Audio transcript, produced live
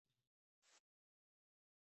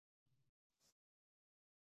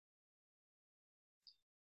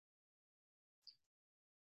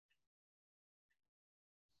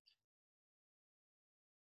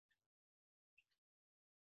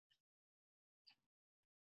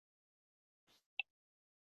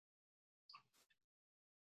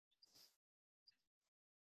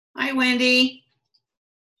Hi, Wendy.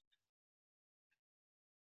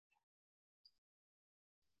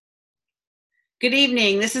 Good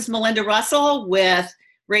evening. This is Melinda Russell with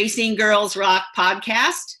Racing Girls Rock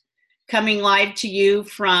podcast, coming live to you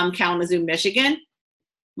from Kalamazoo, Michigan.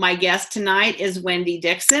 My guest tonight is Wendy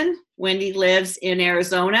Dixon. Wendy lives in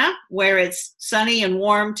Arizona, where it's sunny and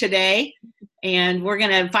warm today. And we're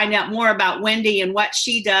going to find out more about Wendy and what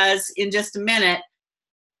she does in just a minute.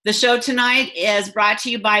 The show tonight is brought to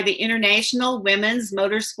you by the International Women's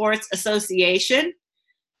Motorsports Association.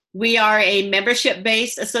 We are a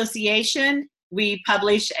membership-based association. We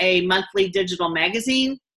publish a monthly digital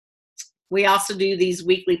magazine. We also do these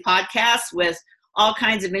weekly podcasts with all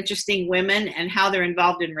kinds of interesting women and how they're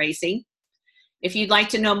involved in racing. If you'd like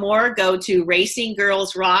to know more, go to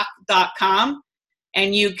racinggirlsrock.com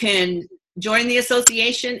and you can join the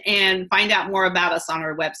association and find out more about us on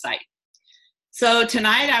our website. So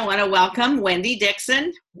tonight I want to welcome Wendy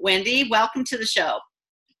Dixon. Wendy, welcome to the show.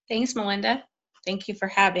 Thanks, Melinda. Thank you for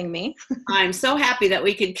having me. I'm so happy that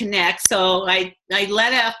we could connect. So I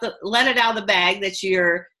let it out of the bag that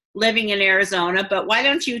you're living in Arizona, but why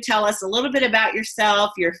don't you tell us a little bit about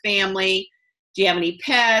yourself, your family? Do you have any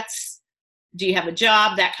pets? Do you have a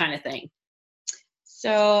job? That kind of thing.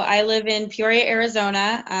 So I live in Peoria,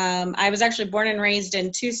 Arizona. I was actually born and raised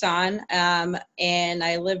in Tucson, and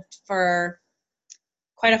I lived for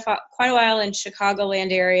quite a while in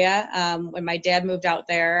Chicagoland area. When my dad moved out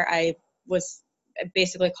there, I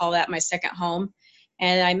basically call that my second home.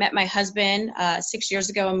 And I met my husband 6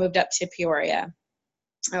 years ago and moved up to Peoria.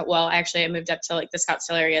 Well, actually, I moved up to like the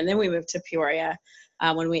Scottsdale area, and then we moved to Peoria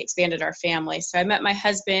when we expanded our family. So I met my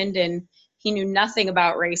husband, and he knew nothing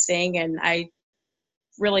about racing, and I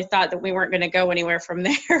really thought that we weren't going to go anywhere from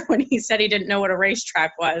there when he said he didn't know what a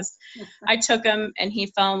racetrack was. I took him, and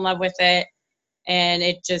he fell in love with it. And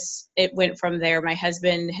it went from there. My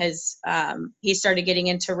husband he started getting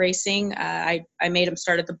into racing. I made him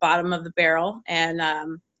start at the bottom of the barrel, and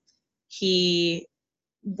he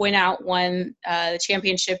went out, won the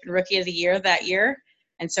championship and rookie of the year that year.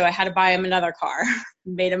 And so I had to buy him another car,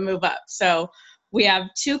 made him move up. So we have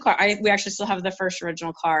two cars. We actually still have the first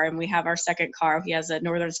original car, and we have our second car. He has a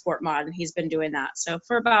Northern Sport Mod, and he's been doing that. So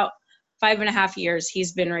for about 5.5 years,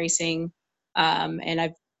 he's been racing,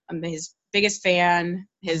 and I'm his biggest fan,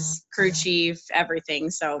 his crew chief, everything.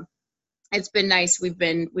 So it's been nice. We've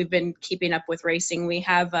been keeping up with racing. We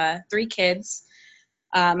have 3 kids.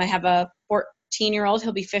 I have a 14-year-old.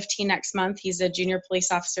 He'll be 15 next month. He's a junior police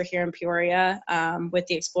officer here in Peoria with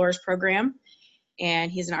the Explorers program, and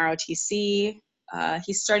he's an ROTC.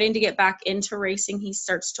 He's starting to get back into racing. He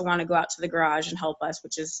starts to want to go out to the garage and help us,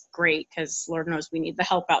 which is great because Lord knows we need the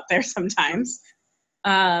help out there sometimes.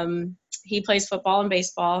 He plays football and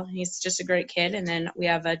baseball. He's just a great kid. And then we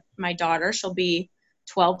have my daughter. She'll be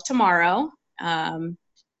 12 tomorrow.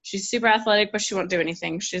 She's super athletic, but she won't do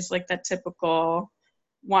anything. She's like that typical,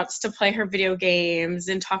 wants to play her video games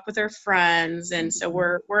and talk with her friends. And so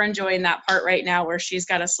we're enjoying that part right now where she's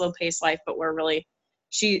got a slow paced life, but we're really,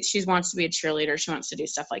 she wants to be a cheerleader. She wants to do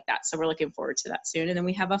stuff like that. So we're looking forward to that soon. And then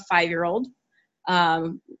we have a 5-year-old.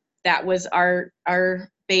 That was our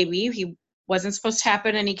baby. He wasn't supposed to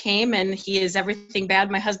happen, and he came, and he is everything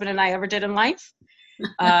bad my husband and I ever did in life.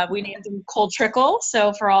 We named him Cole Trickle.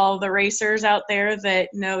 So for all the racers out there that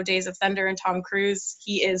know Days of Thunder and Tom Cruise,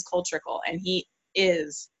 he is Cole Trickle, and he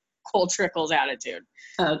is Cole Trickle's attitude.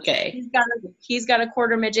 Okay. He's got a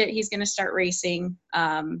quarter midget. He's going to start racing.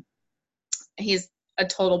 He's a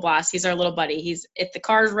total blast. He's our little buddy. If the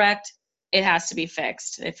car's wrecked, it has to be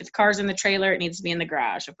fixed. If the car's in the trailer, it needs to be in the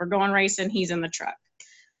garage. If we're going racing, he's in the truck.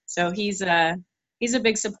 So he's a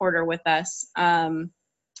big supporter with us.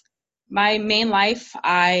 My main life,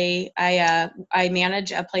 I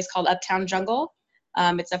manage a place called Uptown Jungle.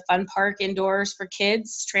 It's a fun park indoors for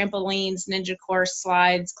kids, trampolines, ninja course,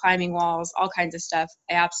 slides, climbing walls, all kinds of stuff.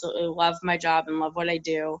 I absolutely love my job and love what I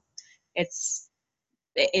do. It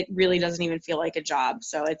really doesn't even feel like a job.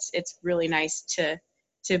 So it's really nice to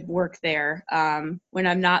work there. When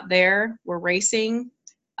I'm not there, we're racing.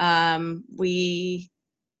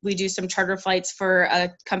 We do some charter flights for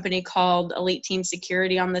a company called Elite Team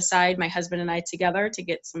Security on the side, my husband and I together, to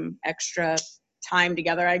get some extra time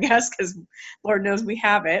together, I guess, because Lord knows we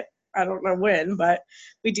have it. I don't know when, but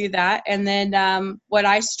we do that. And then what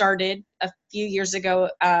I started a few years ago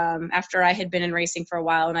after I had been in racing for a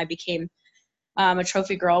while and I became a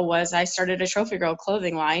Trophy Girl was I started a Trophy Girl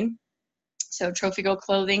clothing line. So Trophy Girl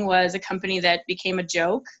Clothing was a company that became a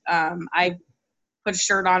joke. I put a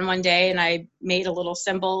shirt on one day and I made a little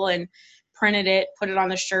symbol and printed it, put it on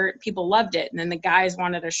the shirt. People loved it. And then the guys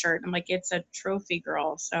wanted a shirt. I'm like, it's a Trophy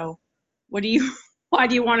Girl. So what do you why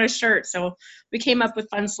do you want a shirt? So we came up with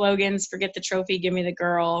fun slogans: forget the trophy, give me the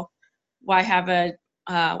girl. Why have a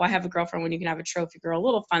girlfriend when you can have a trophy girl?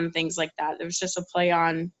 Little fun things like that. It was just a play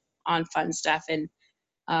on fun stuff. And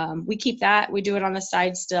we keep that. We do it on the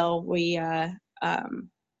side still. We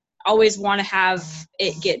always want to have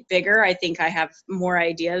it get bigger. I think I have more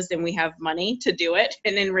ideas than we have money to do it.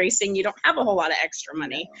 And in racing, you don't have a whole lot of extra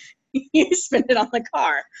money. No. You spend it on the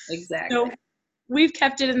car. Exactly. So we've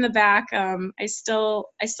kept it in the back. I still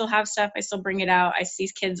have stuff. I still bring it out. I see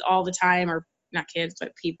kids all the time, or not kids,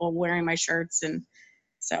 but people wearing my shirts. And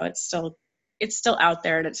so it's still out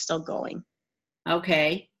there and it's still going.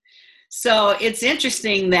 Okay. So it's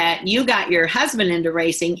interesting that you got your husband into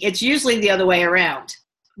racing. It's usually the other way around.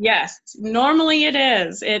 Yes, normally it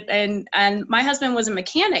is. And my husband was a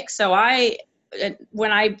mechanic, so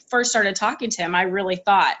when I first started talking to him, I really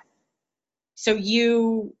thought, so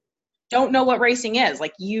you don't know what racing is.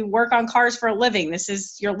 Like, you work on cars for a living. This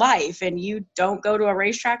is your life, and you don't go to a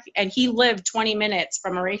racetrack. And he lived 20 minutes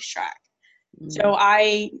from a racetrack. So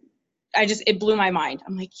it blew my mind.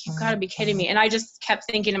 I'm like, you've got to be kidding me. And I just kept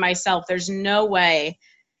thinking to myself, there's no way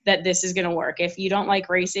that this is going to work. If you don't like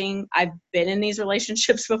racing, I've been in these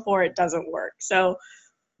relationships before, it doesn't work. So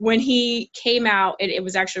when he came out, it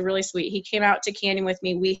was actually really sweet. He came out to Canyon with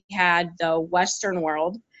me. We had the Western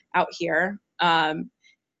World out here. So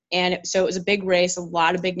it was a big race. A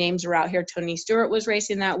lot of big names were out here. Tony Stewart was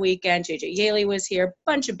racing that weekend. JJ Yaley was here. A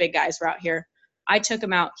bunch of big guys were out here. I took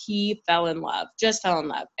him out. He just fell in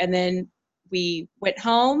love. And then we went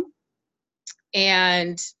home,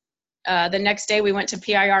 and the next day we went to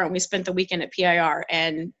PIR, and we spent the weekend at PIR,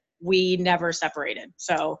 and we never separated.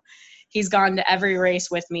 So he's gone to every race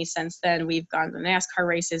with me since then. We've gone to NASCAR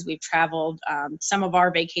races. We've traveled. Some of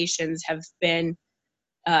our vacations have been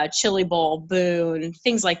Chili Bowl, Boone,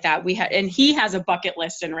 things like that. And he has a bucket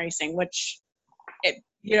list in racing, which,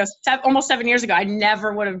 almost 7 years ago, I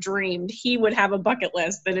never would have dreamed he would have a bucket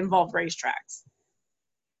list that involved racetracks.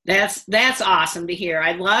 That's awesome to hear.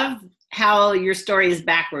 I love how your story is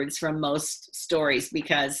backwards from most stories,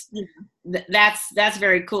 because that's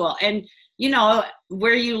very cool. And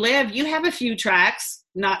where you live, you have a few tracks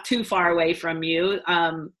not too far away from you.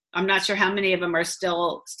 I'm not sure how many of them are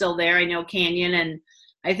still there. I know Canyon, and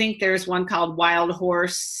I think there's one called Wild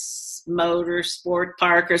Horse Motorsport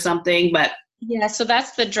Park or something, but yeah, so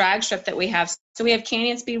that's the drag strip that we have. So we have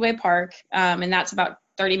Canyon Speedway Park, and that's about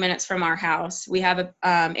 30 minutes from our house. We have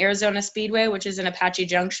Arizona Speedway, which is in Apache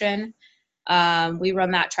Junction. We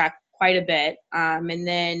run that track quite a bit. And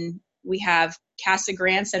then we have Casa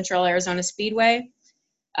Grande Central Arizona Speedway.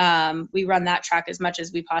 We run that track as much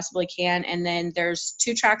as we possibly can. And then there's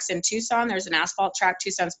 2 tracks in Tucson. There's an asphalt track,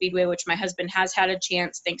 Tucson Speedway, which my husband has had a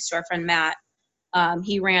chance, thanks to our friend Matt.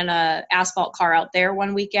 He ran a asphalt car out there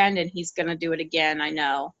one weekend, and he's going to do it again, I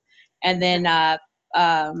know. And then a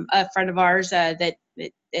friend of ours that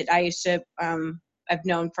I used to I've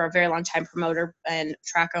known for a very long time, promoter and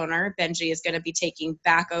track owner, Benji, is going to be taking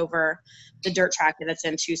back over the dirt track that's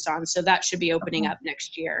in Tucson. So that should be opening up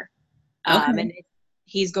next year. And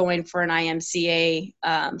he's going for an IMCA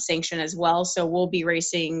sanction as well. So we'll be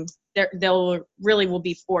racing. Will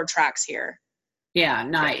be 4 tracks here. Yeah,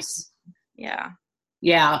 nice. Yeah.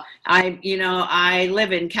 Yeah. I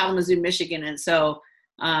live in Kalamazoo, Michigan. And so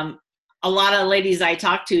a lot of ladies I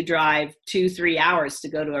talk to drive 2-3 hours to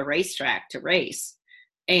go to a racetrack to race.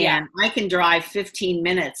 And I can drive 15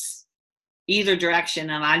 minutes either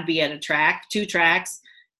direction, and I'd be at 2 tracks.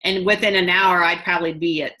 And within an hour, I'd probably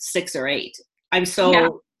be at 6 or 8. I'm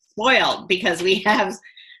so spoiled because we have,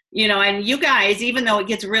 and you guys, even though it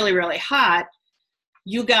gets really, really hot,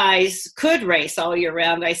 you guys could race all year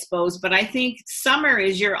round, I suppose. But I think summer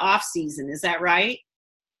is your off season. Is that right?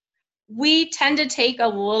 We tend to take a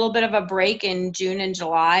little bit of a break in June and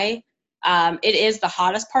July. It is the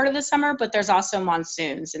hottest part of the summer, but there's also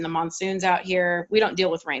monsoons. And the monsoons out here, we don't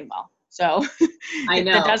deal with rain well. So I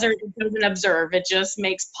know. The desert doesn't observe. It just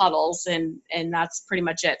makes puddles, and that's pretty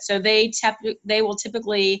much it. So they will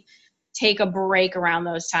typically take a break around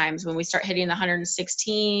those times when we start hitting the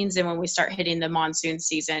 116s and when we start hitting the monsoon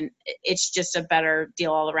season. It's just a better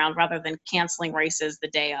deal all around rather than canceling races the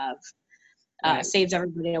day of. Right. Saves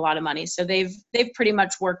everybody a lot of money. So they've pretty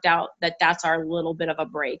much worked out that that's our little bit of a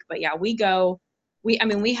break. But yeah, we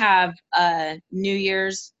have a New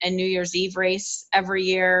Year's and New Year's Eve race every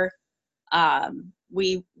year.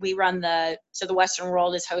 We run the Western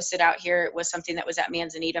World is hosted out here. It was something that was at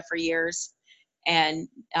Manzanita for years. And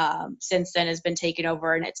since then has been taken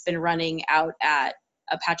over, and it's been running out at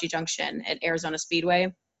Apache Junction at Arizona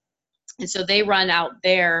Speedway. And so they run out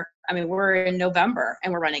there I mean, we're in November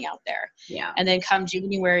and we're running out there. Yeah. And then come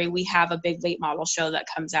January, we have a big late model show that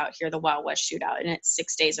comes out here, the Wild West Shootout, and it's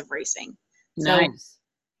 6 days of racing. Nice.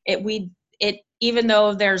 So even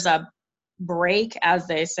though there's a break, as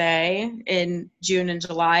they say, in June and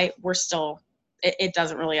July, we're still, it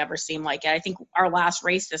doesn't really ever seem like it. I think our last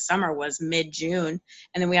race this summer was mid-June,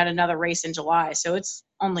 and then we had another race in July. So it's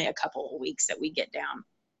only a couple of weeks that we get down.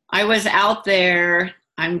 I was out there.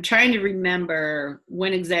 I'm trying to remember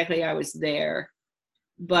when exactly I was there,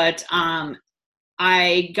 but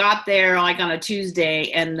I got there like on a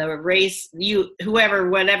Tuesday, and the race,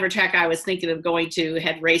 whatever track I was thinking of going to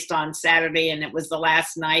had raced on Saturday, and it was the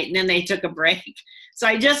last night, and then they took a break. So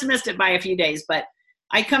I just missed it by a few days, but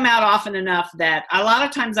I come out often enough that a lot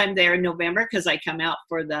of times I'm there in November because I come out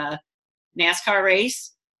for the NASCAR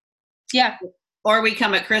race. Yeah. Or we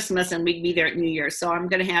come at Christmas and we'd be there at New Year's. So I'm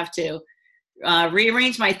going to have to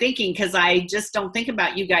rearrange my thinking because I just don't think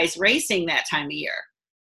about you guys racing that time of year.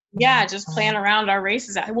 Yeah, just plan around our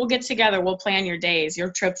races. We'll get together. We'll plan your days,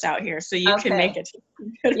 your trips out here, so you can make it.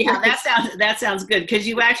 Yeah, that sounds good because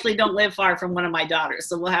you actually don't live far from one of my daughters,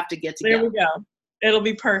 so we'll have to get together. There we go. It'll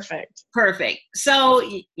be perfect. Perfect. So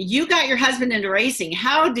you got your husband into racing.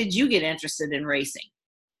 How did you get interested in racing?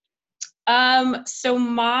 So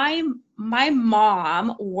my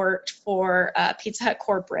mom worked for Pizza Hut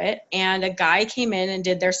corporate, and a guy came in and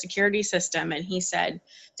did their security system, and he said,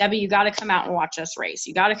 "Debbie, you got to come out and watch us race.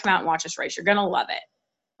 You got to come out and watch us race. You're going to love it."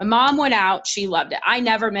 My mom went out. She loved it. I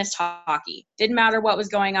never missed hockey. Didn't matter what was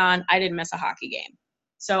going on. I didn't miss a hockey game.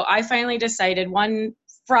 So I finally decided one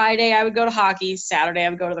Friday I would go to hockey. Saturday I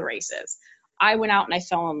would go to the races. I went out and I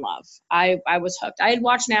fell in love. I was hooked. I had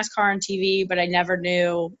watched NASCAR on TV, but I never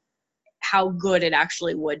knew how good it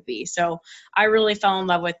actually would be. So I really fell in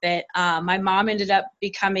love with it. My mom ended up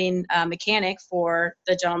becoming a mechanic for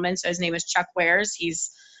the gentleman. So his name is Chuck Wares.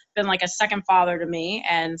 He's been like a second father to me.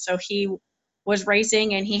 And so he was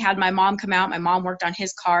racing and he had my mom come out. My mom worked on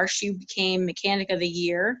his car. She became mechanic of the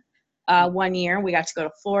year. 1 year we got to go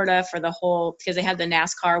to Florida for the whole, because they had the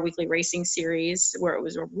NASCAR weekly racing series where it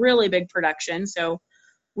was a really big production. So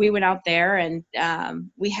we went out there and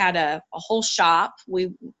we had a whole shop.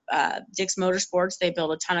 Dick's Motorsports, they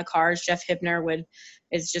build a ton of cars. Jeff Hibner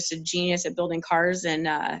is just a genius at building cars. And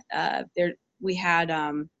we had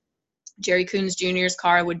Jerry Coons Jr.'s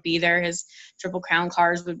car would be there. His Triple Crown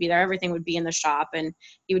cars would be there. Everything would be in the shop. And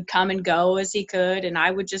he would come and go as he could. And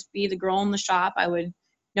I would just be the girl in the shop.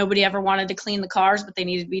 Nobody ever wanted to clean the cars, but they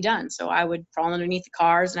needed to be done. So I would crawl underneath the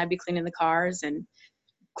cars and I'd be cleaning the cars, and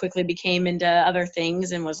quickly became into other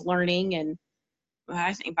things and was learning. And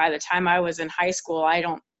I think by the time I was in high school,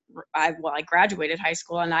 I graduated high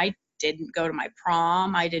school and I didn't go to my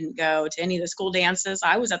prom. I didn't go to any of the school dances.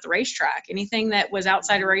 I was at the racetrack. Anything that was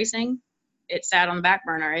outside of racing, it sat on the back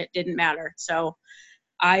burner. It didn't matter. So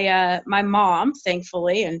my mom,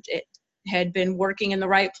 thankfully, and it had been working in the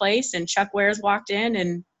right place, and Chuck Wares walked in,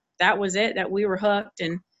 and that was it, that we were hooked.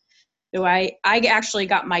 And so I actually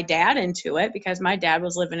got my dad into it because my dad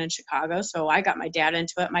was living in Chicago. So I got my dad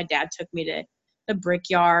into it. My dad took me to the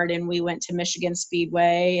Brickyard, and we went to Michigan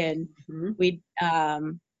Speedway, and we've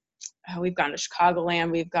gone to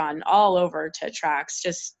Chicagoland. We've gone all over to tracks,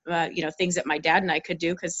 just, things that my dad and I could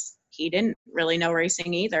do because he didn't really know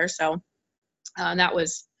racing either. So that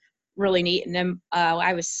was really neat. And then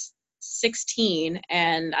I was 16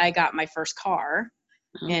 and I got my first car.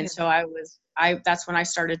 Okay. And so that's when I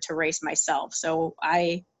started to race myself. So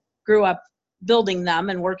I grew up building them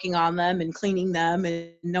and working on them and cleaning them and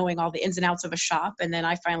knowing all the ins and outs of a shop. And then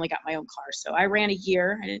I finally got my own car. So I ran a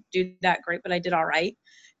year. I didn't do that great, but I did all right.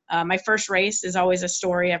 My first race is always a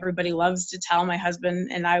story everybody loves to tell. My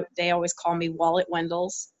husband and they always call me Wallet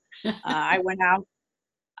Wendels. I went out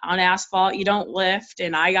on asphalt, you don't lift,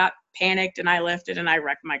 and I got panicked and I lifted and I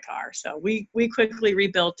wrecked my car. So we quickly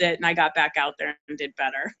rebuilt it and I got back out there and did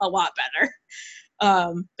better, a lot better.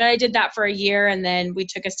 But I did that for a year, and then we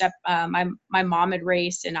took a step. My mom had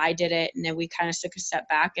raced and I did it, and then we kind of took a step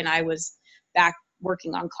back, and I was back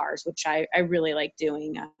working on cars, which I really like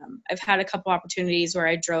doing. I've had a couple opportunities where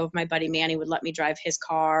I drove. My buddy Manny would let me drive his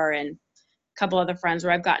car, and a couple other friends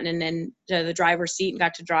where I've gotten into the driver's seat and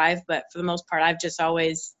got to drive. But for the most part, I've just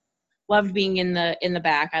always loved being in the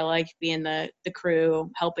back. I like being the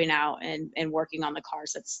crew, helping out and working on the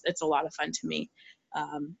cars. It's a lot of fun to me.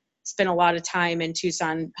 Spent a lot of time in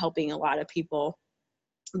Tucson helping a lot of people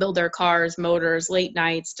build their cars, motors, late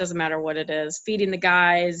nights, doesn't matter what it is, feeding the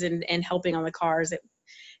guys and helping on the cars.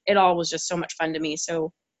 It all was just so much fun to me.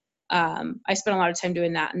 So I spent a lot of time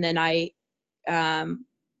doing that. And then I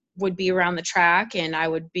would be around the track, and I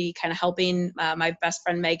would be kind of helping my best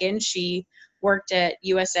friend Megan. She worked at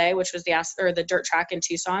USA, which was the dirt track in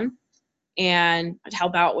Tucson. And I'd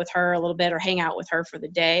help out with her a little bit or hang out with her for the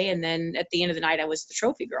day. And then at the end of the night, I was the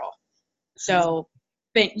trophy girl. So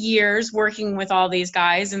spent years working with all these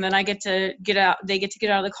guys, and then I get to get out. They get to get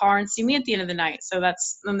out of the car and see me at the end of the night. So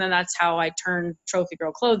that's how I turned Trophy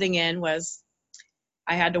Girl Clothing in. Was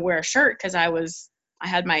I had to wear a shirt because I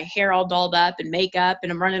had my hair all dolled up and makeup,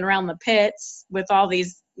 and I'm running around the pits with all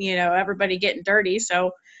these, everybody getting dirty.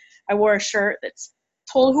 So I wore a shirt that's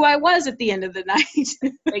told who I was at the end of the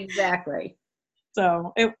night. Exactly.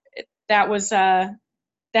 So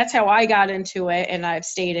that's how I got into it, and I've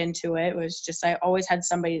stayed into it. It was just I always had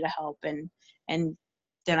somebody to help, and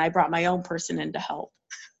then I brought my own person in to help.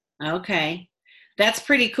 Okay. That's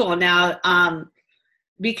pretty cool. Now,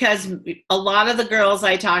 because a lot of the girls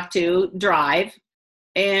I talk to drive,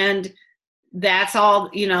 and that's all,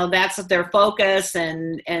 that's their focus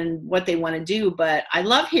and what they want to do. But I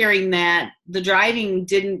love hearing that the driving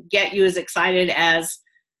didn't get you as excited as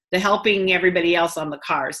the helping everybody else on the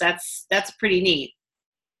cars. That's pretty neat.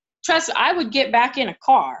 Trust, I would get back in a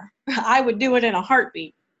car. I would do it in a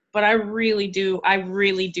heartbeat. But I really do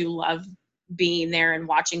love being there and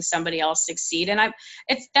watching somebody else succeed. And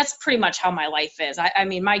that's pretty much how my life is. I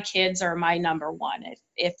mean, my kids are my number one.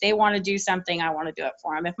 If they want to do something, I want to do it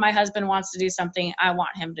for them. If my husband wants to do something, I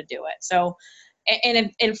want him to do it. So,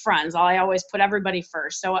 and in friends, I always put everybody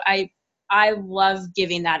first. So I love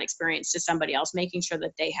giving that experience to somebody else, making sure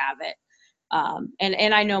that they have it.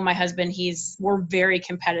 And I know my husband, we're very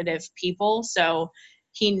competitive people. So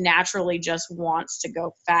he naturally just wants to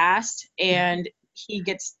go fast, and he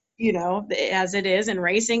gets, as it is in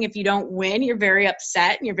racing, if you don't win, you're very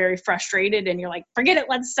upset and you're very frustrated and you're like, forget it,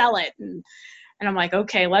 let's sell it. And I'm like,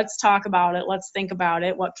 okay, let's talk about it. Let's think about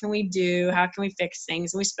it. What can we do? How can we fix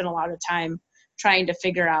things? And we spend a lot of time trying to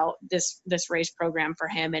figure out this race program for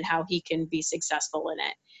him and how he can be successful in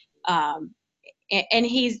it. And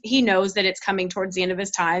he knows that it's coming towards the end of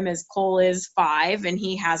his time, as Cole is 5 and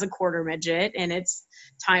he has a quarter midget, and it's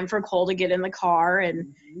time for Cole to get in the car.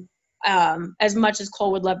 And as much as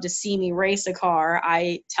Cole would love to see me race a car,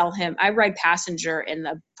 I tell him I ride passenger in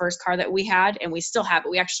the first car that we had, and we still have it.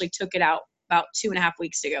 We actually took it out about 2.5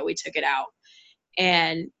 weeks ago. We took it out,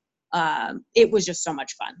 and it was just so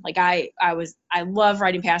much fun. Like I love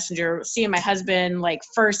riding passenger, seeing my husband like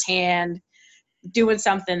firsthand doing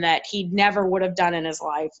something that he never would have done in his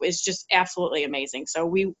life is just absolutely amazing. So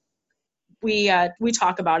we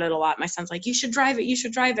talk about it a lot. My son's like, you should drive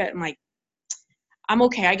it. I'm like, I'm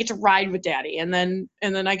okay. I get to ride with daddy, and then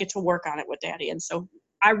I get to work on it with daddy. And so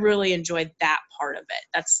I really enjoyed that part of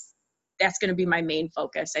it. That's going to be my main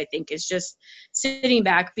focus, I think, is just sitting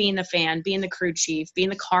back, being the fan, being the crew chief, being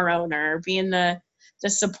the car owner, being the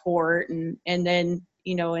support, and then,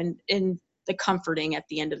 and the comforting at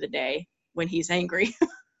the end of the day when he's angry.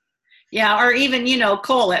 Yeah. Or even,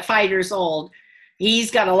 Cole at 5 years old, he's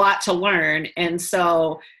got a lot to learn. And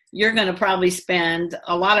so you're going to probably spend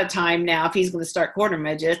a lot of time now, if he's going to start quarter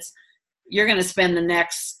midgets, you're going to spend the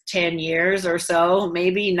next 10 years or so,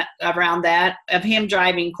 maybe around that, of him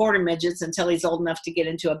driving quarter midgets until he's old enough to get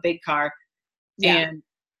into a big car. Yeah. And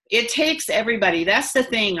it takes everybody. That's the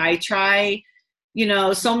thing. I try,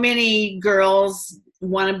 so many girls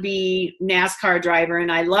want to be NASCAR driver,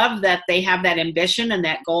 and I love that they have that ambition and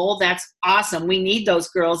that goal. That's awesome. We need those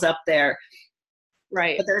girls up there.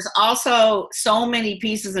 Right. But there's also so many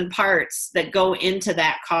pieces and parts that go into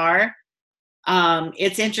that car.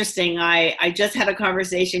 It's interesting. I just had a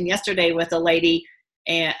conversation yesterday with a lady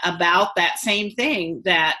about that same thing,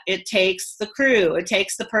 that it takes the crew. It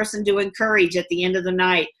takes the person doing courage at the end of the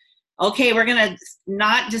night. Okay, we're going to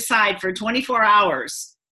not decide for 24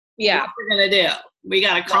 hours what we're going to do. We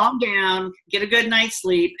got to calm down, get a good night's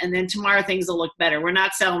sleep, and then tomorrow things will look better. We're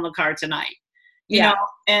not selling the car tonight. You know,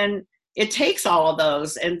 and it takes all of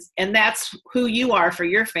those, and that's who you are for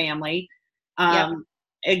your family.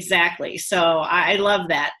 Exactly. So I love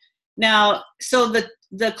that. Now, so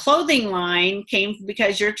the clothing line came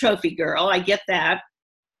because you're a trophy girl. I get that.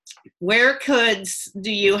 Where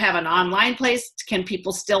do you have an online place? Can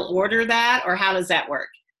people still order that, or how does that work?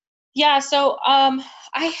 Yeah. So,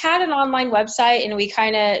 I had an online website, and we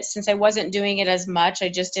since I wasn't doing it as much, I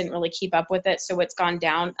just didn't really keep up with it. So it's gone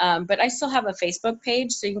down. But I still have a Facebook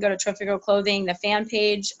page. So you can go to Trophy Girl Clothing, the fan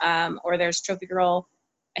page, or there's Trophy Girl.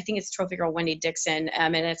 I think it's Trophy Girl Wendy Dixon.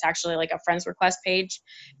 And it's actually like a friends request page.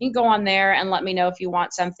 You can go on there and let me know if you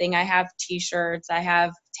want something. I have t-shirts, I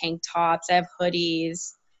have tank tops, I have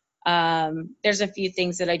hoodies. There's a few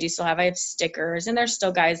things that I do still have. I have stickers, and there's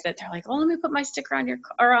still guys that they're like, oh, let me put my sticker on your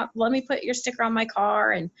car, or let me put your sticker on my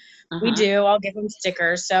car. And we do, I'll give them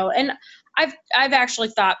stickers. So, and I've actually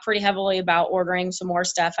thought pretty heavily about ordering some more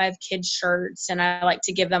stuff. I have kids shirts and I like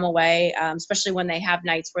to give them away, especially when they have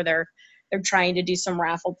nights where they're trying to do some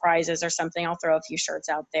raffle prizes or something. I'll throw a few shirts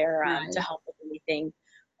out there Right. to help with anything.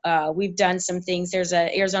 We've done some things. There's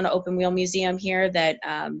a Arizona Open Wheel Museum here that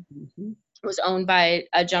was owned by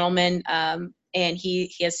a gentleman, and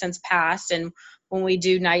he has since passed. And when we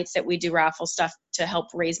do nights that we do raffle stuff to help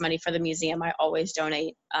raise money for the museum, I always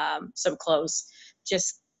donate some clothes.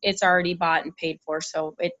 Just it's already bought and paid for.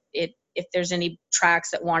 So if there's any tracks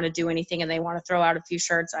that want to do anything and they want to throw out a few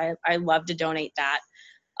shirts, I love to donate that.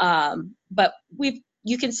 But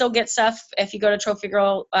you can still get stuff if you go to Trophy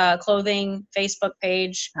Girl Clothing Facebook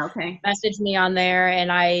page. Okay. Message me on there,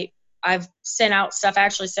 and I've sent out stuff. I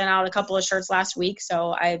actually sent out a couple of shirts last week,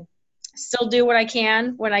 so I still do what I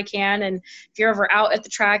can when I can. And if you're ever out at the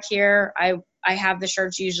track here, I have the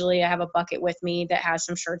shirts usually. I have a bucket with me that has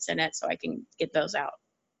some shirts in it, so I can get those out.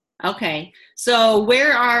 Okay. So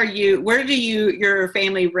where do your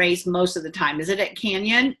family race most of the time? Is it at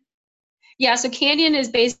Canyon? Yeah, so Canyon is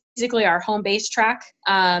basically our home base track.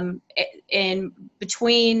 In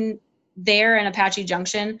between there and Apache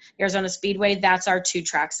Junction, Arizona Speedway, that's our two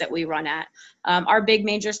tracks that we run at. Our big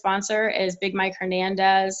major sponsor is Big Mike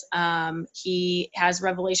Hernandez. He has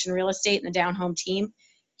Revelation Real Estate and the Down Home team.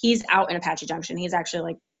 He's out in Apache Junction. He's actually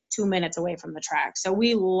like 2 minutes away from the track. So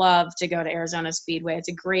we love to go to Arizona Speedway. It's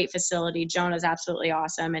a great facility. Jonah's absolutely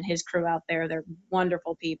awesome, and his crew out there, they're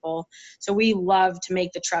wonderful people. So we love to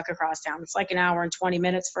make the trek across town. It's like an hour and 20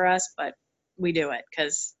 minutes for us, but we do it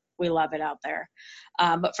because we love it out there.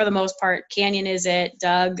 But for the most part, Canyon is it.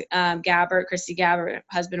 Doug Gabbert, Christy Gabbert,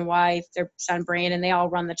 husband and wife, their son Brandon, they all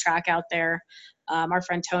run the track out there. Our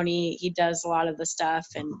friend Tony, he does a lot of the stuff.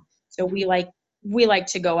 And so we like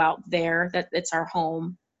to go out there. It's our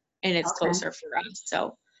home. And it's closer for us.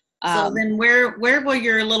 So then where will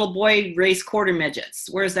your little boy race quarter midgets?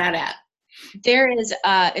 Where's that at? There is,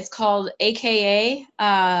 it's called AKA.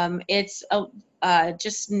 It's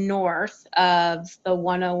just north of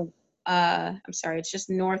the it's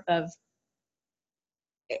just north of.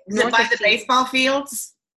 Is it by the baseball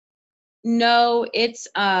fields? No, it's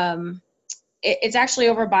actually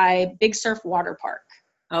over by Big Surf Water Park.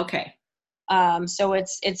 Okay. So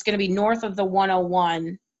it's going to be north of the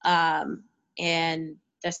 101. In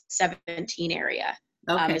the 17 area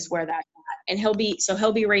is where that's at. And he'll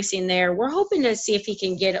be racing there. We're hoping to see if he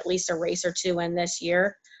can get at least a race or two in this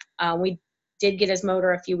year. We did get his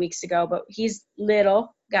motor a few weeks ago, but he's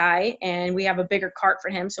little guy and we have a bigger cart for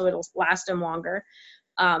him, so it'll last him longer.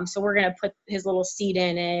 So we're going to put his little seat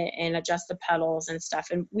in it and adjust the pedals and stuff.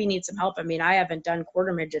 And we need some help. I mean, I haven't done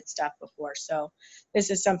quarter midget stuff before. So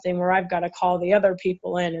this is something where I've got to call the other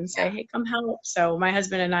people in and say, hey, come help. So my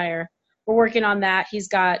husband and I we're working on that. He's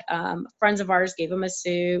got friends of ours gave him a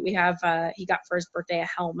suit. We have, he got for his birthday a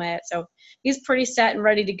helmet. So he's pretty set and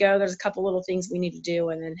ready to go. There's a couple little things we need to do.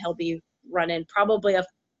 And then he'll be running probably a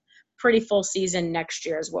pretty full season next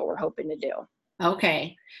year is what we're hoping to do.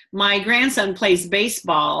 Okay. My grandson plays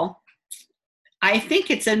baseball. I think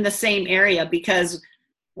it's in the same area because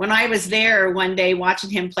when I was there one day watching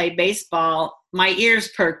him play baseball, my ears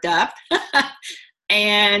perked up.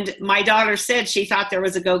 And my daughter said she thought there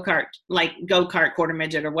was a go-kart quarter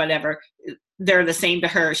midget or whatever. They're the same to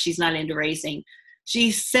her. She's not into racing. She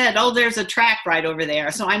said, oh, there's a track right over there.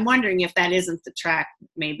 So I'm wondering if that isn't the track,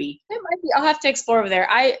 maybe. It might be. I'll have to explore over there.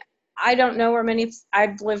 I don't know where many,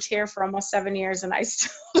 I've lived here for almost 7 years and I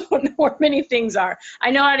still don't know where many things are. I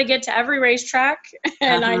know how to get to every racetrack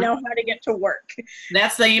and I know how to get to work.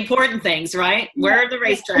 That's the important things, right? Yeah. Where the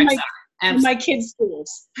racetracks are. My kids'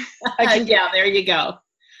 schools. Yeah, there you go.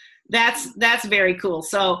 That's very cool.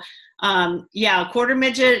 So, quarter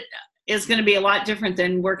midget is going to be a lot different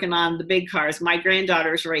than working on the big cars. My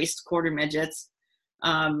granddaughters raced quarter midgets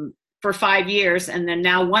for 5 years, and then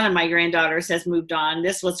now one of my granddaughters has moved on.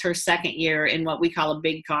 This was her second year in what we call a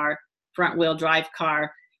big car, front wheel drive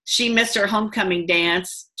car. She missed her homecoming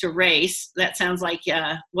dance to race. That sounds like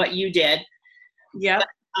what you did. Yeah.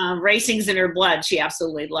 Racing's in her blood. She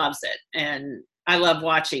absolutely loves it. And I love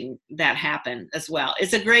watching that happen as well.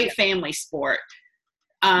 It's a great family sport.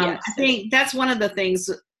 Yes. I think that's one of the things.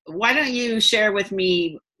 Why don't you share with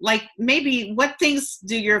me, like maybe what things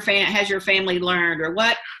has your family learned, or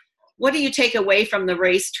what do you take away from the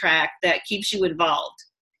racetrack that keeps you involved?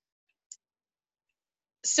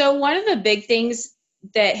 So one of the big things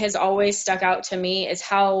that has always stuck out to me is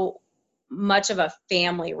how much of a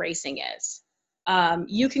family racing is.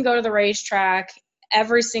 You can go to the racetrack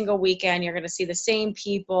every single weekend. You're going to see the same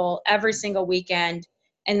people every single weekend,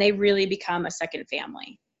 and they really become a second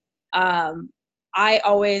family. I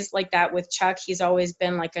always like that with Chuck. He's always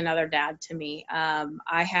been like another dad to me.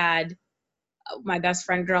 I had my best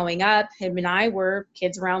friend growing up. Him and I were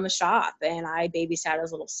kids around the shop, and I babysat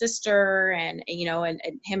his little sister, and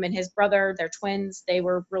him and his brother, they're twins. They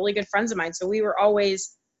were really good friends of mine. So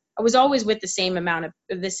I was always with the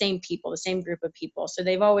same people, the same group of people. So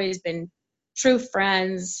they've always been true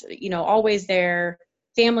friends, always there.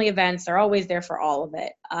 Family events, they're always there for all of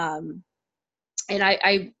it. And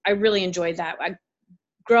I really enjoyed that.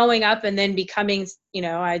 Growing up and then becoming,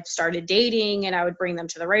 I started dating, and I would bring them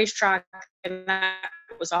to the racetrack, and that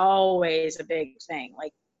was always a big thing.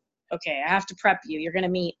 Like, okay, I have to prep you. You're going to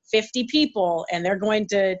meet 50 people, and they're going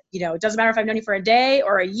to, it doesn't matter if I've known you for a day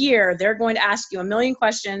or a year, they're going to ask you a million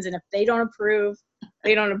questions. And if they don't approve,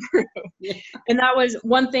 they don't approve. Yeah. And that was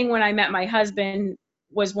one thing when I met my husband,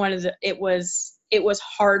 was it was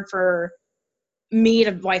hard for me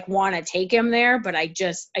to like want to take him there, but I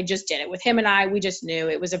just did it with him. And we just knew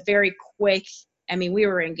it was a very quick, we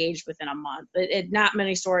were engaged within a month. Not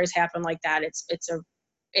many stories happen like that.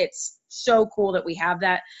 It's so cool that we have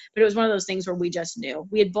that, but it was one of those things where we just knew.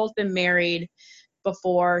 We had both been married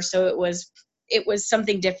before, so it was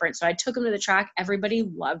something different. So I took him to the track. Everybody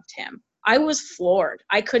loved him. I was floored.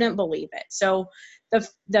 I couldn't believe it. So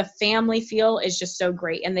the family feel is just so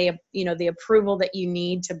great. And the approval that you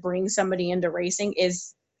need to bring somebody into racing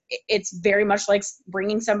it's very much like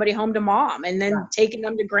bringing somebody home to mom and then taking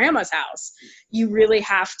them to grandma's house. You really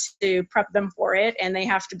have to prep them for it, and they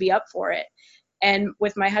have to be up for it. And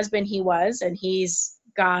with my husband, he's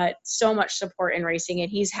got so much support in racing, and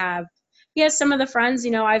he has some of the friends,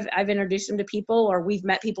 I've introduced him to people, or we've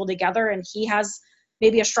met people together, and he has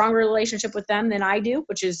maybe a stronger relationship with them than I do,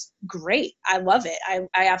 which is great. I love it.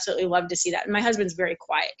 I absolutely love to see that. And my husband's very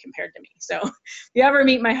quiet compared to me. So if you ever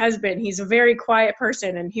meet my husband, he's a very quiet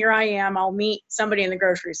person. And here I am, I'll meet somebody in the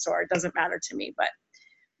grocery store. It doesn't matter to me, but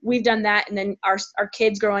we've done that. And then our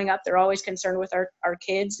kids growing up, they're always concerned with our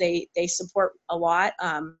kids. They support a lot.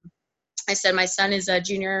 I said, my son is a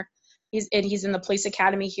junior. He's in the police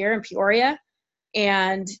academy here in Peoria.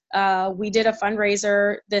 And we did a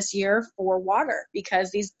fundraiser this year for water,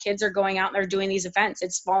 because these kids are going out and they're doing these events.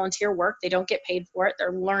 It's volunteer work. They don't get paid for it.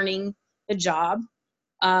 They're learning the job.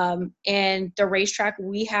 And the racetrack,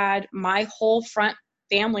 we had my whole front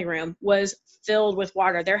family room was filled with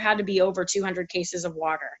water. There had to be over 200 cases of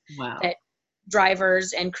water. Wow. That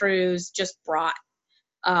drivers and crews just brought.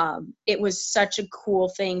 It was such a cool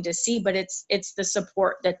thing to see, but it's the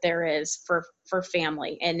support that there is for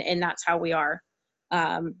family. And that's how we are.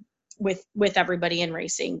 With everybody in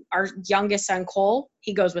racing. Our youngest son, Cole,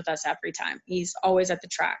 he goes with us every time. He's always at the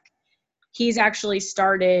track. He's actually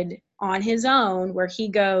started on his own, where he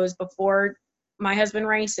goes before my husband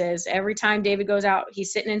races. Every time David goes out,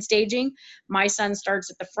 he's sitting in staging. My son starts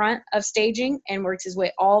at the front of staging and works his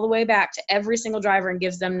way all the way back to every single driver and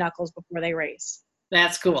gives them knuckles before they race.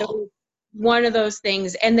 That's cool. So one of those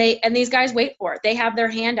things, and these guys wait for it. They have their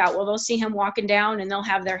hand out. Well, they'll see him walking down and they'll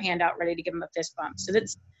have their hand out ready to give him a fist bump. So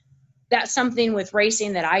that's something with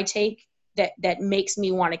racing that I take that makes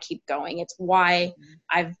me want to keep going. It's why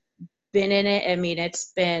I've been in it.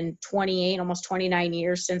 It's been 28, almost 29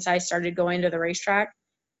 years since I started going to the racetrack.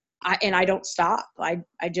 I don't stop. I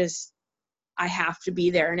have to be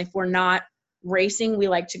there. And if we're not racing, we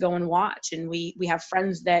like to go and watch. And we have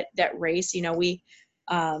friends that race.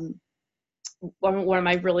 One of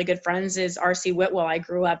my really good friends is R.C. Whitwell. I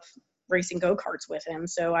grew up racing go-karts with him.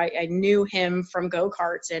 So I knew him from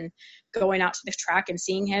go-karts and going out to the track and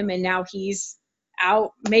seeing him. And now he's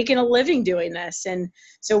out making a living doing this. And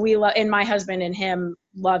so and my husband and him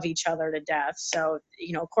love each other to death. So,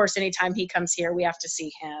 of course, anytime he comes here, we have to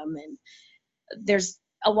see him. And there's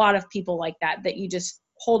a lot of people like that you just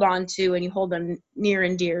hold on to, and you hold them near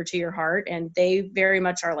and dear to your heart. And they very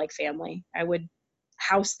much are like family. I would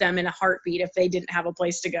house them in a heartbeat if they didn't have a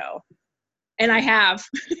place to go. And I have.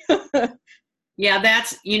 Yeah,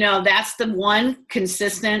 that's the one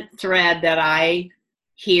consistent thread that I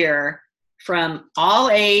hear from all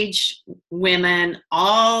age women,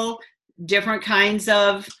 all different kinds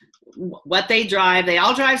of what they drive. They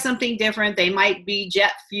all drive something different. They might be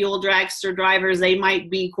jet fuel dragster drivers. They might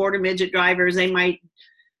be quarter midget drivers. They might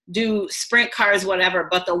do sprint cars, whatever.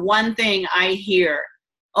 But the one thing I hear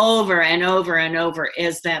over and over and over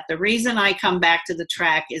is that the reason I come back to the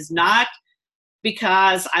track is not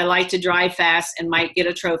because I like to drive fast and might get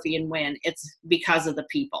a trophy and win. It's because of the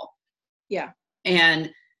people. Yeah. And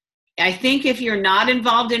I think if you're not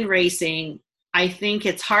involved in racing, I think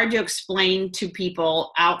it's hard to explain to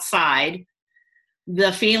people outside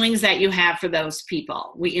the feelings that you have for those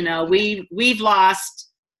people. We've lost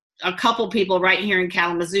a couple people right here in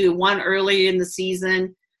Kalamazoo, one early in the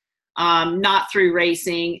season, not through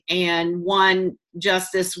racing, and one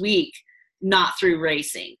just this week, not through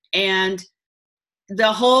racing. And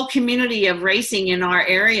the whole community of racing in our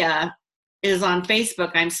area is on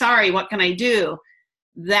Facebook. I'm sorry, what can I do?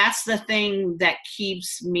 That's the thing that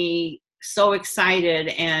keeps me so excited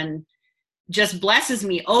and just blesses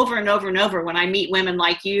me over and over and over when I meet women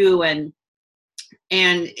like you. And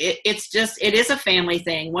it is a family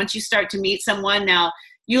thing. Once you start to meet someone, now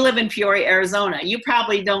you live in Peoria, Arizona. You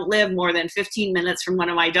probably don't live more than 15 minutes from one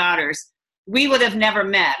of my daughters. We would have never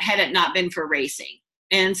met had it not been for racing.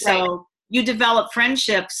 And so you develop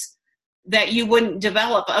friendships that you wouldn't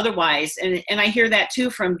develop otherwise. And I hear that too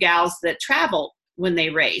from gals that travel when they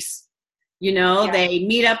race. You know, they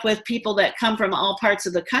meet up with people that come from all parts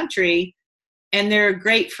of the country, and they're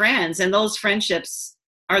great friends, and those friendships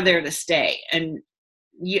are there to stay. And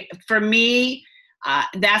for me,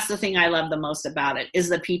 that's the thing I love the most about it, is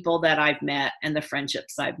the people that I've met and the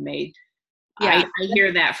friendships I've made. I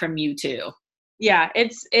hear that from you too. Yeah,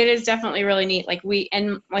 it is definitely really neat. Like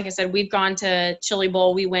I said, we've gone to Chili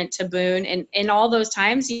Bowl, we went to Boone, and all those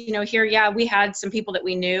times, you know, here, we had some people that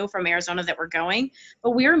we knew from Arizona that were going,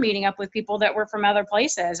 but we were meeting up with people that were from other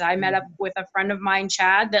places. I met up with a friend of mine,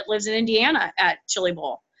 Chad, that lives in Indiana, at Chili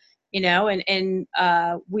Bowl, you know, and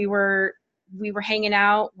we were hanging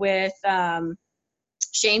out with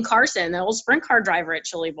Shane Carson, the old sprint car driver at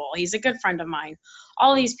Chili Bowl. He's a good friend of mine.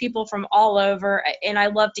 All these people from all over, and I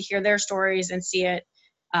love to hear their stories and see it,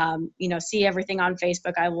 see everything on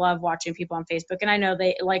Facebook. I love watching people on Facebook, and I know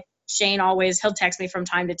they, like Shane, he'll text me from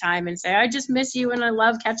time to time and say, I just miss you, and I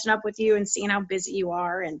love catching up with you and seeing how busy you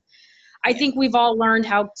are. And I think we've all learned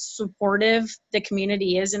how supportive the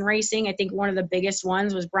community is in racing. I think one of the biggest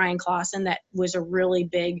ones was Brian Clausen. That was a really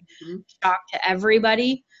big shock to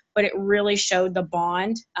everybody, but it really showed the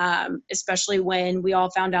bond, especially when we all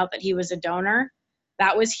found out that he was a donor.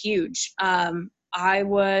 That was huge. I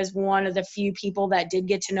was one of the few people that did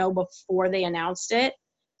get to know before they announced it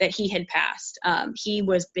that he had passed. He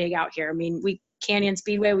was big out here. I mean, Canyon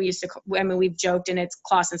Speedway, we've joked, and it's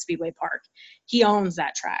Clausen Speedway Park. He owns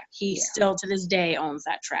that track. He still to this day owns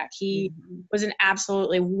that track. He was an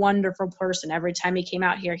absolutely wonderful person. Every time he came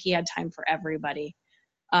out here, he had time for everybody.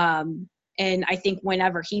 And I think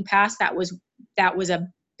whenever he passed, that was a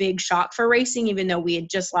big shock for racing, even though we had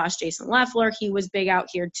just lost Jason Leffler. He was big out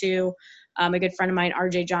here too. A good friend of mine,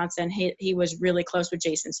 RJ Johnson, he was really close with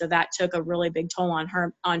Jason. So that took a really big toll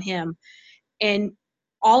on him. And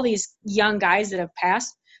all these young guys that have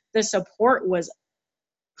passed, the support was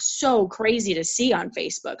so crazy to see on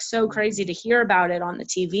Facebook, so crazy to hear about it on the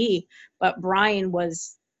TV. But Brian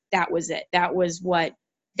that was it.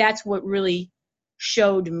 That's what really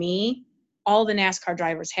showed me all the NASCAR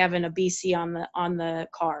drivers having a BC on the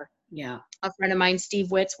car. Yeah. A friend of mine, Steve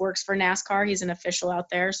Witz, works for NASCAR. He's an official out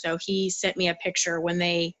there. So he sent me a picture when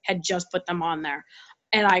they had just put them on there,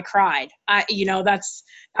 and I cried. That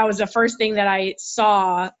was the first thing that I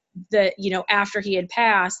saw that, after he had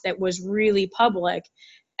passed, that was really public.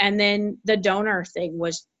 And then the donor thing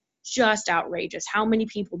was just outrageous. How many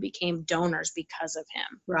people became donors because of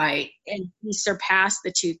him? Right. And he surpassed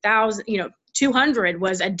the 2,000, 200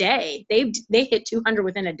 was a day. They hit 200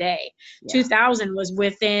 within a day. Yeah. 2,000 was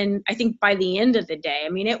within, I think, by the end of the day. I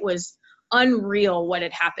mean, it was unreal what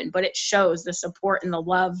had happened, but it shows the support and the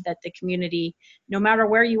love that the community, no matter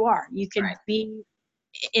where you are, you could be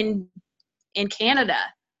in Canada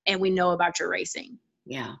and we know about your racing.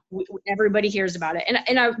 Yeah. Everybody hears about it.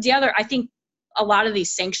 And I think a lot of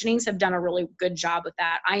these sanctionings have done a really good job with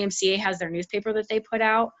that. IMCA has their newspaper that they put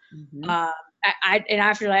out. Mm-hmm.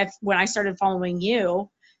 When I started following you,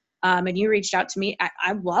 and you reached out to me,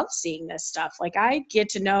 I love seeing this stuff. Like, I get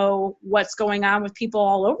to know what's going on with people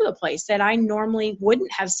all over the place that I normally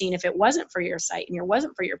wouldn't have seen if it wasn't for your site and it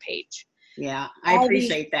wasn't for your page. Yeah, I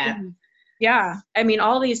appreciate that. Yeah. I mean,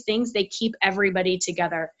 all these things, they keep everybody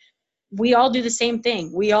together. We all do the same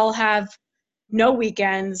thing. We all have no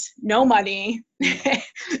weekends, no money,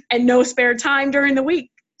 and no spare time during the week.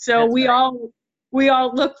 So we all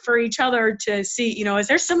look for each other to see, is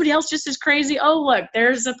there somebody else just as crazy? Oh, look,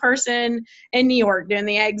 there's a person in New York doing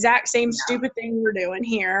the exact same stupid thing we're doing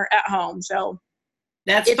here at home. So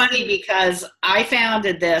that's funny, because I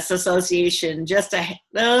founded this association just a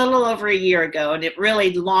little over a year ago, and it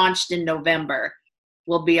really launched in November.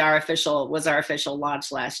 Was our official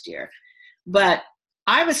launch last year. But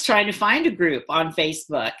I was trying to find a group on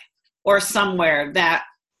Facebook or somewhere that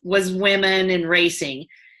was women in racing.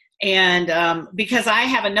 And because I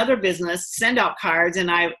have another business, Send Out Cards, and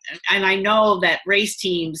I know that race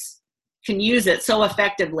teams can use it so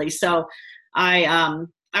effectively. So I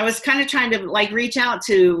I was kind of trying to like reach out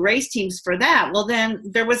to race teams for that. Well, then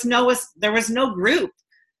there was no group.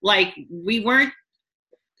 Like we weren't,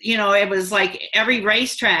 it was like every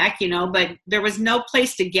racetrack, but there was no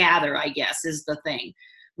place to gather, I guess is the thing,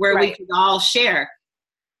 where we could all share.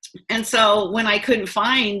 And so when I couldn't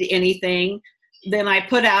find anything, then I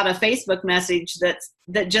put out a Facebook message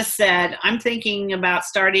that just said, I'm thinking about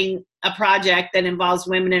starting a project that involves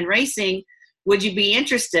women in racing. Would you be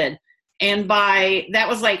interested? And that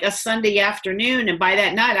was like a Sunday afternoon. And by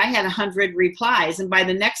that night I had 100 replies. And by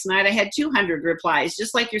the next night I had 200 replies,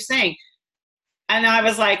 just like you're saying. And I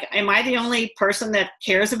was like, am I the only person that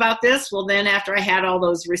cares about this? Well, then after I had all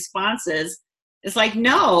those responses, it's like,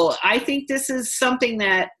 no, I think this is something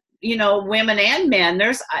that, women and men,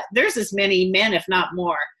 there's as many men, if not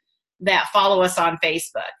more, that follow us on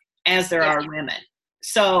Facebook as there are women.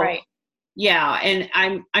 So yeah. And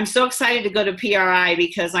I'm so excited to go to PRI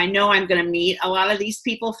because I know I'm going to meet a lot of these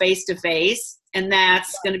people face to face, and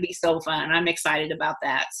that's going to be so fun. I'm excited about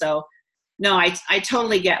that. So no, I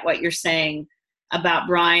totally get what you're saying about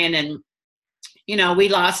Brian. And, we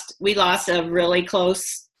lost a really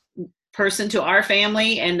close person to our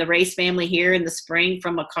family and the race family here in the spring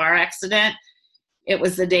from a car accident. It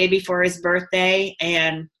was the day before his birthday,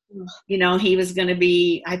 and he was going to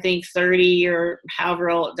be, I think 30 or however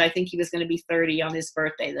old. I think he was going to be 30 on his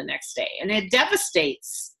birthday the next day. And it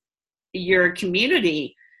devastates your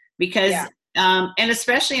community because and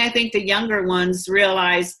especially I think the younger ones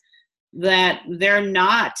realize that they're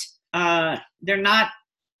not it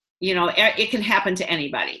can happen to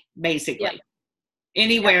anybody basically.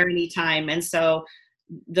 Anywhere, anytime. And so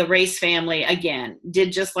the race family, again,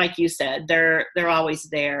 did just like you said. They're always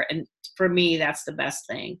there. And for me, that's the best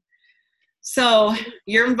thing. So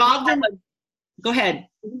you're involved in go ahead.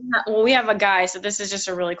 Well, we have a guy, so this is just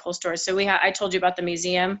a really cool story. So I told you about the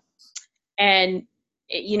museum and,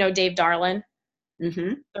 Dave Darlin.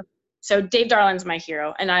 Mm-hmm. So Dave Darlin's my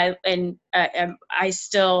hero. And I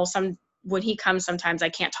still, when he comes, sometimes I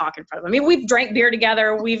can't talk in front of him. I mean, we've drank beer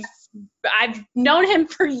together. I've known him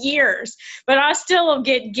for years, but I still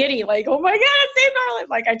get giddy, like, oh my God, it's Dave Darlin.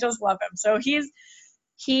 Like, I just love him. So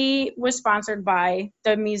he was sponsored by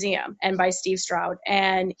the museum and by Steve Stroud,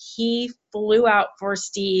 and he flew out for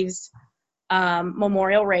Steve's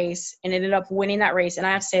memorial race and ended up winning that race. And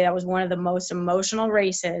I have to say that was one of the most emotional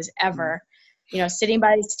races ever. Sitting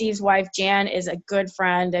by Steve's wife, Jan, is a good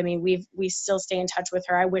friend. I mean, we still stay in touch with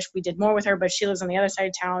her. I wish we did more with her, but she lives on the other side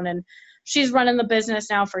of town and she's running the business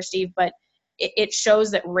now for Steve. But it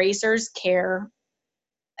shows that racers care.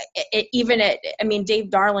 Dave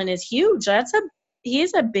Darlin is huge.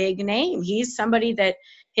 He's a big name. He's somebody that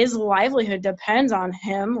his livelihood depends on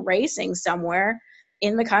him racing somewhere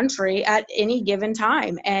in the country at any given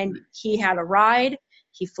time. And he had a ride.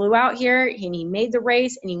 He flew out here and he made the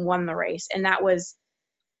race and he won the race. And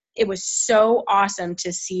it was so awesome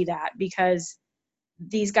to see that, because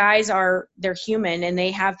these guys they're human and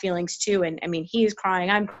they have feelings too. And I mean, he's crying,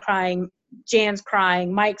 I'm crying, Jan's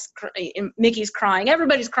crying, Mickey's crying,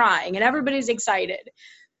 everybody's crying and everybody's excited.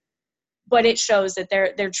 But it shows that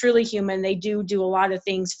they're truly human. They do a lot of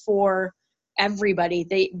things for everybody.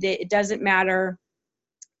 It doesn't matter,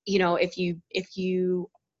 if you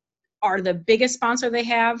are the biggest sponsor they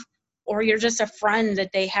have, or you're just a friend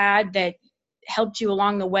that they had that helped you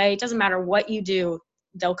along the way. It doesn't matter what you do,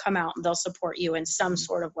 they'll come out and they'll support you in some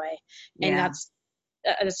sort of way. And that's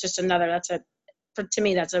just another, to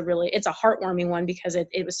me, it's a heartwarming one, because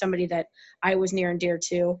it was somebody that I was near and dear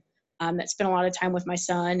to, that spent a lot of time with my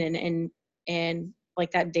son, and like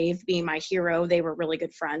that, Dave being my hero, they were really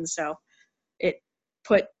good friends. So it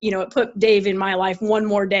put Dave in my life one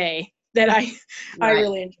more day that I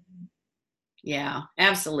really enjoyed. Yeah,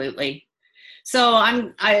 absolutely. So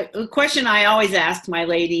a question I always ask my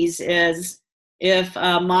ladies is, if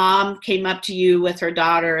a mom came up to you with her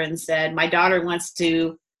daughter and said, my daughter wants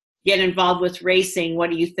to get involved with racing,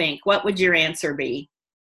 what do you think? What would your answer be?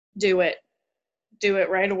 Do it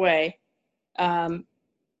right away.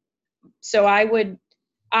 So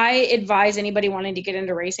I advise anybody wanting to get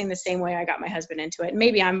into racing the same way I got my husband into it.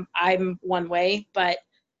 Maybe I'm one way, but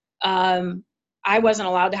I wasn't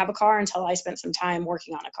allowed to have a car until I spent some time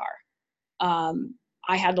working on a car.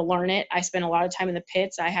 I had to learn it. I spent a lot of time in the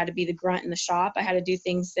pits. I had to be the grunt in the shop. I had to do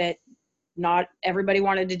things that not everybody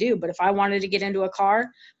wanted to do. But if I wanted to get into a car,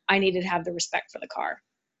 I needed to have the respect for the car.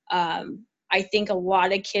 I think a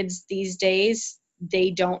lot of kids these days, they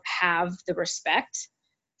don't have the respect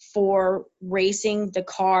for racing, the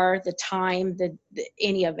car, the time,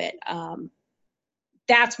 any of it.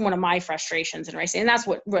 That's one of my frustrations in racing. And that's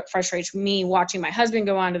what frustrates me, watching my husband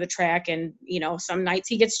go onto the track, and, some nights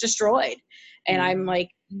he gets destroyed. And I'm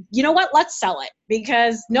like, you know what, let's sell it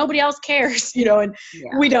because nobody else cares, and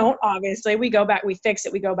Yeah. we don't, obviously. We go back, we fix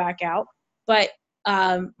it, we go back out. But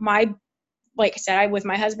like I said, with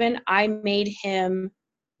my husband, I made him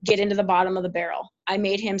get into the bottom of the barrel. I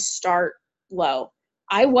made him start low.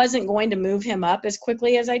 I wasn't going to move him up as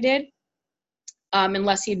quickly as I did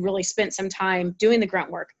unless he'd really spent some time doing the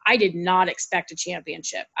grunt work. I did not expect a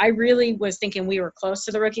championship. I really was thinking we were close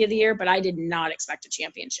to the Rookie of the Year, but I did not expect a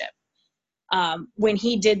championship. When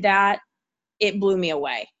he did that, it blew me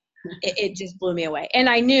away. It just blew me away. And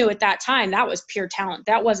I knew at that time that was pure talent.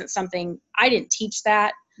 That wasn't something, I didn't teach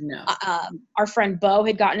that. No. Our friend Bo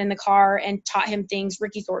had gotten in the car and taught him things.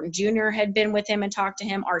 Ricky Thornton Jr. had been with him and talked to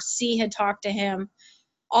him. RC had talked to him.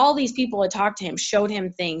 All these people had talked to him, showed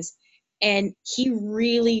him things. And he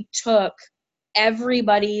really took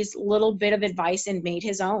everybody's little bit of advice and made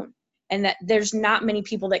his own. And that there's not many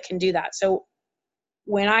people that can do that. So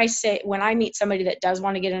when I meet somebody that does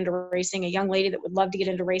want to get into racing, a young lady that would love to get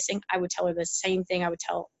into racing, I would tell her the same thing I would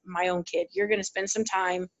tell my own kid. You're going to spend some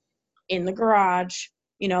time in the garage,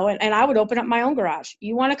 and I would open up my own garage.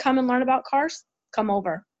 You want to come and learn about cars? Come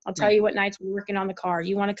over. I'll tell you what nights we're working on the car.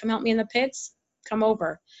 You want to come help me in the pits? Come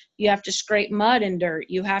over. You have to scrape mud and dirt.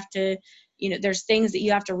 You have to, there's things that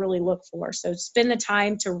you have to really look for. So spend the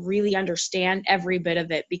time to really understand every bit of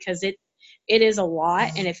it because it is a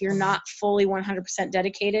lot. And if you're not fully 100%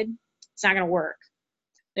 dedicated, it's not going to work.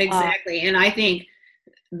 Exactly. And I think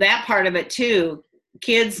that part of it too,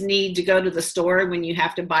 kids need to go to the store when you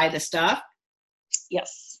have to buy the stuff.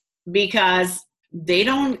 Yes. Because they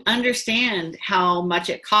don't understand how much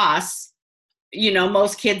it costs.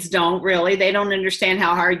 Most kids don't really. They don't understand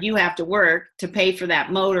how hard you have to work to pay for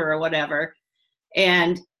that motor or whatever.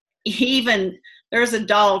 And even there's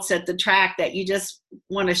adults at the track that you just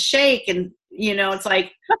want to shake and, it's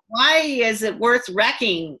like, why is it worth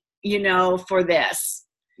wrecking, for this?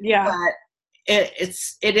 Yeah. But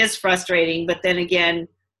it is frustrating. But then again,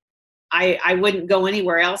 I wouldn't go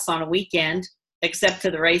anywhere else on a weekend except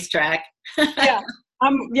to the racetrack. Yeah.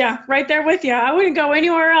 Right there with you. I wouldn't go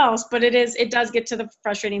anywhere else, but it does get to the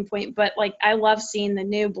frustrating point. But like, I love seeing the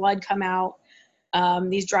new blood come out.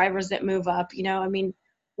 These drivers that move up,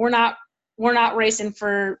 we're not racing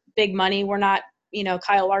for big money. We're not,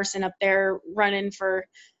 Kyle Larson up there running for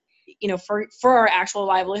our actual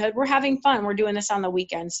livelihood. We're having fun. We're doing this on the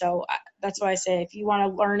weekend. So that's why I say, if you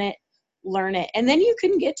want to learn it. And then you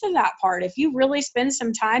can get to that part. If you really spend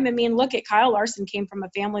some time, look at Kyle Larson came from a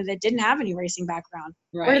family that didn't have any racing background.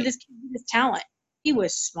 Right. Where did this kid get his talent? He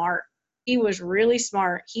was smart. He was really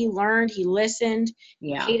smart. He learned, he listened,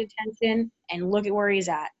 he paid attention, and look at where he's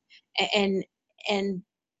at. And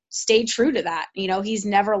stayed true to that. He's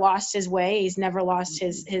never lost his way. He's never lost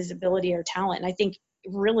his ability or talent. And I think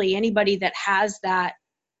really anybody that has that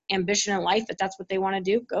ambition in life, that's what they want to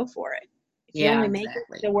do, go for it. If you only make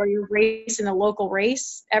it to where you're racing a local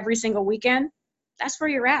race every single weekend, that's where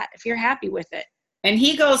you're at, if you're happy with it. And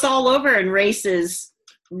he goes all over and races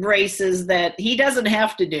that he doesn't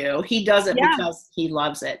have to do. He does it because he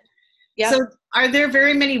loves it. Yep. So are there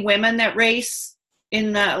very many women that race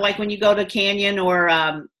in like when you go to Canyon or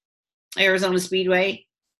Arizona Speedway?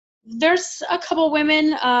 There's a couple women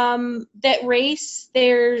that race.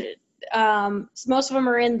 Most of them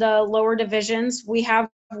are in the lower divisions. We have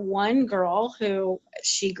one girl who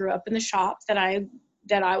she grew up in the shop that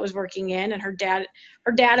I was working in, and her dad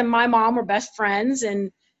and my mom were best friends,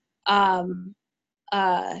 and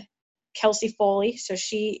Kelsey Foley. So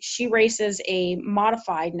she races a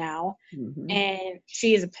modified now, and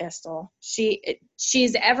she is a pistol.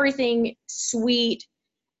 She's everything sweet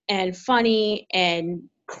and funny and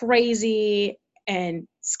crazy and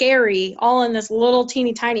scary, all in this little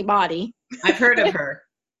teeny tiny body. I've heard of her.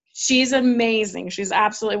 She's amazing. She's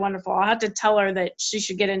absolutely wonderful. I'll have to tell her that she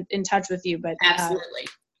should get in touch with you. But absolutely,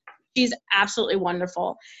 she's absolutely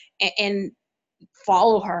wonderful. And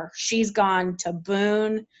follow her. She's gone to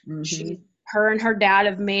Boone. Her and her dad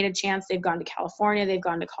have made a chance. They've gone to California. They've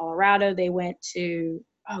gone to Colorado. They went to,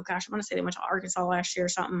 I want to say they went to Arkansas last year or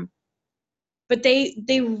something. But they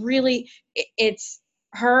really, it's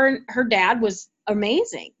her dad was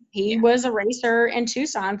amazing. He was a racer in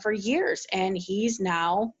Tucson for years, and he's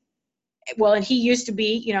now, and he used to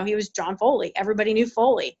be, he was John Foley. Everybody knew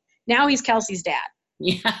Foley. Now he's Kelsey's dad.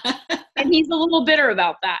 Yeah. And he's a little bitter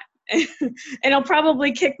about that. And he'll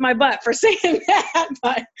probably kick my butt for saying that,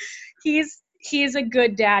 but he's a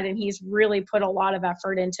good dad, and he's really put a lot of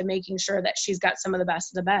effort into making sure that she's got some of the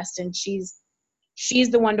best, and she's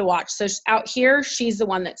the one to watch. So out here, she's the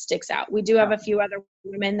one that sticks out. We do have a few other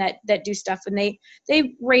women that do stuff, and they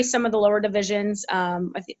race some of the lower divisions. I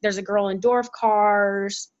think there's a girl in Dorf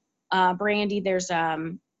Cars. Brandy. There's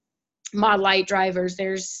Mod Light drivers.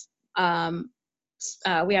 There's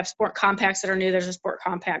we have sport compacts that are new. There's a sport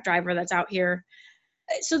compact driver that's out here.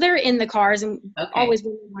 So they're in the cars and always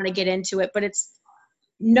really want to get into it, but it's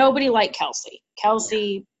nobody like Kelsey.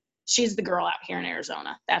 Kelsey, she's the girl out here in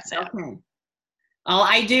Arizona. That's it. Okay. Well,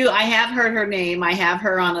 I have heard her name. I have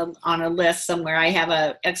her on a list somewhere. I have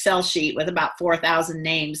a Excel sheet with about 4,000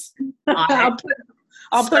 names on it.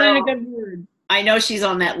 I'll put in a good word. I know she's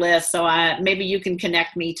on that list, so maybe you can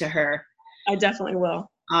connect me to her. I definitely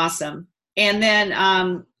will. Awesome. And then,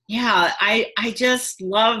 I just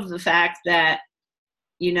love the fact that,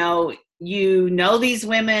 you know these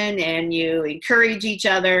women and you encourage each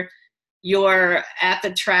other. You're at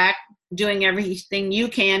the track doing everything you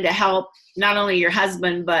can to help not only your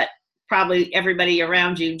husband, but probably everybody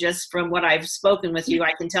around you. Just from what I've spoken with you,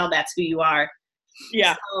 I can tell that's who you are.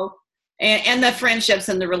 Yeah. So, and the friendships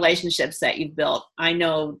and the relationships that you've built, I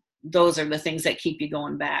know those are the things that keep you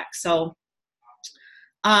going back. So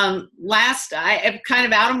last, I am kind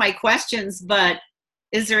of out of my questions, but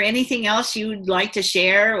is there anything else you'd like to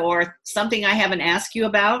share or something I haven't asked you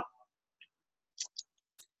about?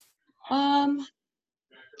 I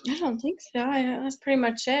don't think so. That's pretty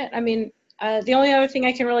much it. I mean, the only other thing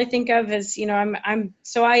I can really think of is, I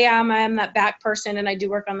am that back person and I do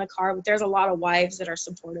work on the car, but there's a lot of wives that are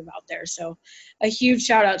supportive out there. So a huge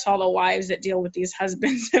shout out to all the wives that deal with these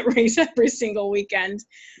husbands that race every single weekend.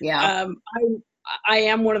 Yeah. I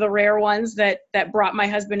am one of the rare ones that brought my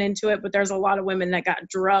husband into it, but there's a lot of women that got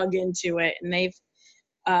drug into it, and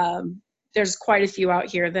there's quite a few out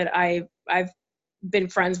here that I've been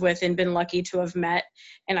friends with and been lucky to have met,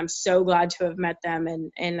 and I'm so glad to have met them.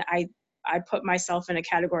 And I put myself in a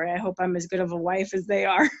category. I hope I'm as good of a wife as they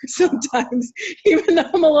are sometimes, even though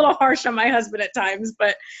I'm a little harsh on my husband at times,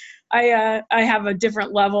 but I have a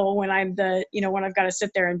different level when I'm when I've got to sit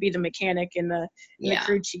there and be the mechanic and the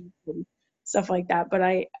crew chief and stuff like that. But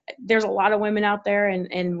there's a lot of women out there,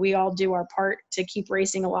 and we all do our part to keep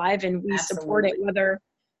racing alive, and we support it, whether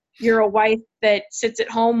you're a wife that sits at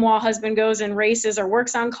home while husband goes and races or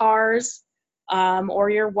works on cars, or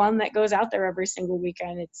you're one that goes out there every single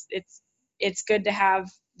weekend. It's good to have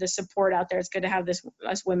the support out there. It's good to have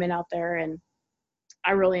us women out there, and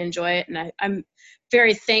I really enjoy it. And I'm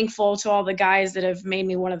very thankful to all the guys that have made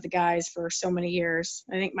me one of the guys for so many years.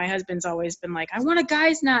 I think my husband's always been like, I want a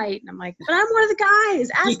guys' night. And I'm like, but I'm one of the guys.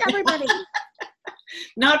 Ask everybody.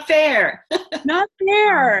 Not fair. Not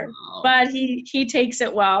fair. Oh. But he takes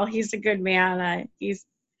it well. He's a good man. He's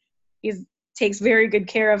takes very good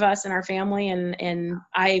care of us and our family. And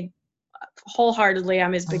I wholeheartedly,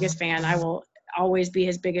 I'm his biggest fan. I will always be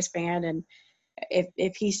his biggest fan. And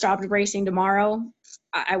if he stopped racing tomorrow,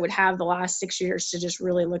 I would have the last 6 years to just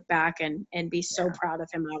really look back and be so proud of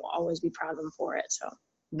him. I will always be proud of him for it. So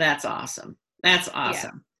that's awesome. That's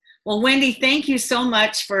awesome. Yeah. Well, Wendy, thank you so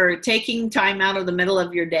much for taking time out of the middle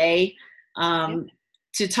of your day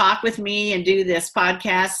to talk with me and do this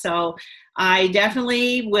podcast. So I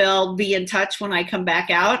definitely will be in touch when I come back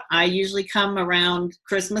out. I usually come around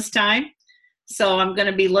Christmas time. So I'm going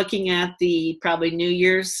to be looking at the probably New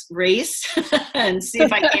Year's race and see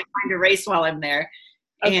if I can't find a race while I'm there.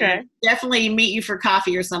 Okay. And definitely meet you for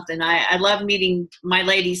coffee or something. I love meeting my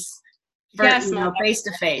ladies face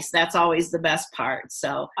to face. That's always the best part.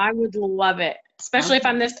 So I would love it, especially if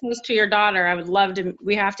I'm this close to your daughter. I would love to.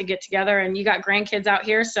 We have to get together, and you got grandkids out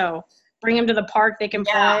here, so bring them to the park. They can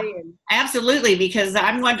play. Absolutely, because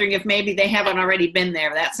I'm wondering if maybe they haven't already been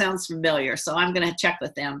there. That sounds familiar, so I'm going to check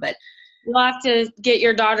with them. But we'll have to get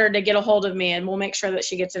your daughter to get a hold of me, and we'll make sure that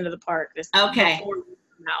she gets into the park. Okay.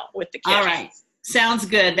 Now with the kids. All right. Sounds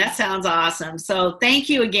good. That sounds awesome. So thank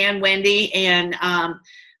you again, Wendy. And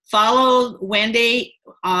follow Wendy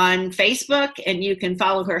on Facebook, and you can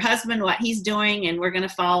follow her husband, what he's doing. And we're going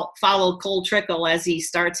to follow Cole Trickle as he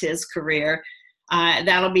starts his career.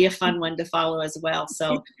 That'll be a fun one to follow as well.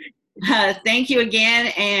 So thank you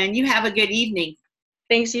again, and you have a good evening.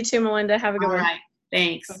 Thanks, you too, Melinda. Have a good one. All right.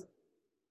 Thanks.